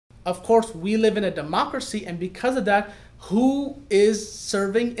of course, we live in a democracy, and because of that, who is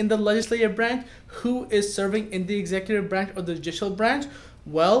serving in the legislative branch, who is serving in the executive branch or the judicial branch?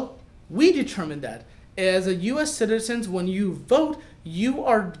 Well, we determine that. As a US citizens, when you vote, you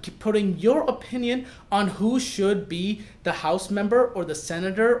are putting your opinion on who should be the House member or the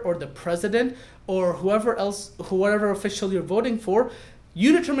senator or the president or whoever else, whoever official you're voting for.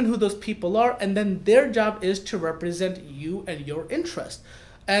 You determine who those people are, and then their job is to represent you and your interest.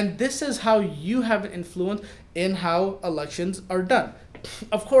 And this is how you have an influence in how elections are done.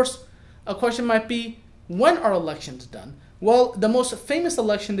 Of course, a question might be, when are elections done? Well, the most famous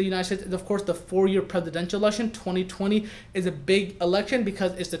election in the United States is, of course, the four-year presidential election. 2020 is a big election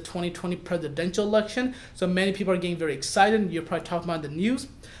because it's the 2020 presidential election. So many people are getting very excited. You're probably talking about the news.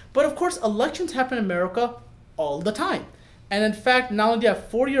 But of course, elections happen in America all the time. And in fact, not only do you have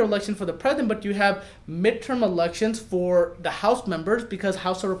four-year election for the president, but you have midterm elections for the House members, because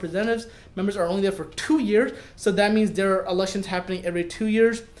House of Representatives members are only there for 2 years. So that means there are elections happening every 2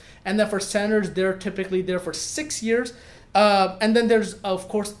 years. And then for senators, they're typically there for 6 years. And then there's, of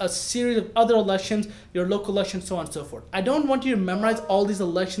course, a series of other elections, your local elections, so on and so forth. I don't want you to memorize all these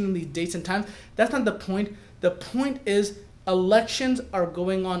elections and these dates and times. That's not the point. The point is elections are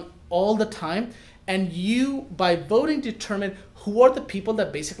going on all the time. And you, by voting, determine who are the people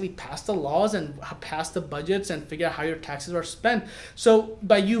that basically pass the laws and pass the budgets and figure out how your taxes are spent. So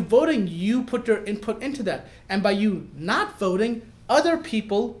by you voting, you put your input into that. And by you not voting, other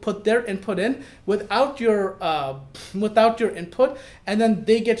people put their input in without your input, and then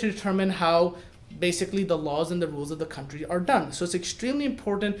they get to determine how basically the laws and the rules of the country are done. So it's extremely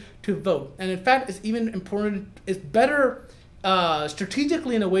important to vote. And in fact, it's even important, it's better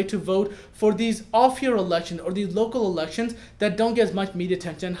strategically in a way to vote for these off-year elections or these local elections that don't get as much media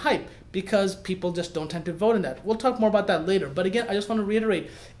attention and hype, because people just don't tend to vote in that. We'll talk more about that later. But again, I just want to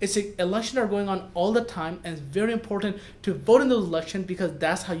reiterate, elections are going on all the time, and it's very important to vote in those elections because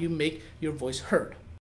that's how you make your voice heard.